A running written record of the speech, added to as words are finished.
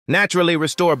Naturally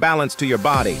restore balance to your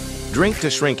body.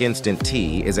 Drink2Shrink Instant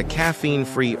Tea is a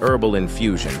caffeine-free herbal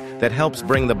infusion that helps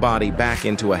bring the body back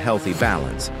into a healthy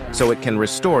balance so it can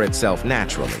restore itself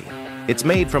naturally. It's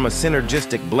made from a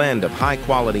synergistic blend of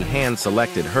high-quality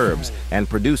hand-selected herbs and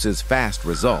produces fast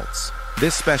results.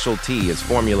 This special tea is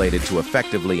formulated to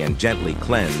effectively and gently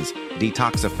cleanse,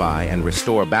 detoxify, and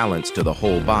restore balance to the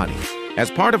whole body. As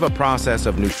part of a process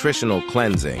of nutritional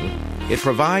cleansing, it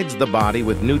provides the body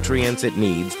with nutrients it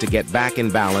needs to get back in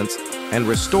balance and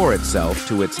restore itself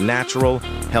to its natural,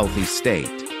 healthy state.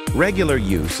 Regular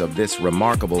use of this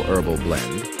remarkable herbal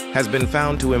blend has been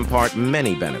found to impart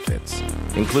many benefits,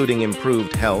 including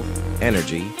improved health,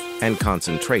 energy, and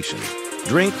concentration.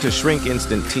 Drink2Shrink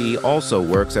Instant Tea also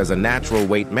works as a natural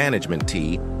weight management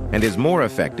tea and is more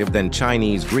effective than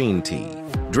Chinese green tea.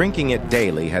 Drinking it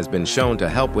daily has been shown to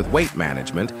help with weight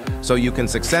management so you can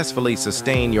successfully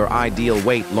sustain your ideal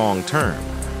weight long term.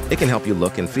 It can help you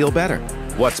look and feel better.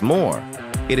 What's more,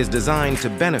 it is designed to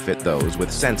benefit those with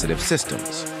sensitive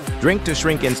systems.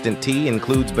 Drink2Shrink Instant Tea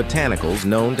includes botanicals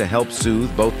known to help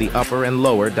soothe both the upper and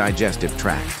lower digestive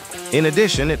tract. In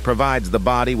addition, it provides the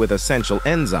body with essential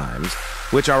enzymes,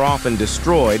 which are often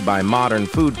destroyed by modern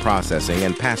food processing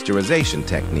and pasteurization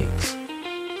techniques.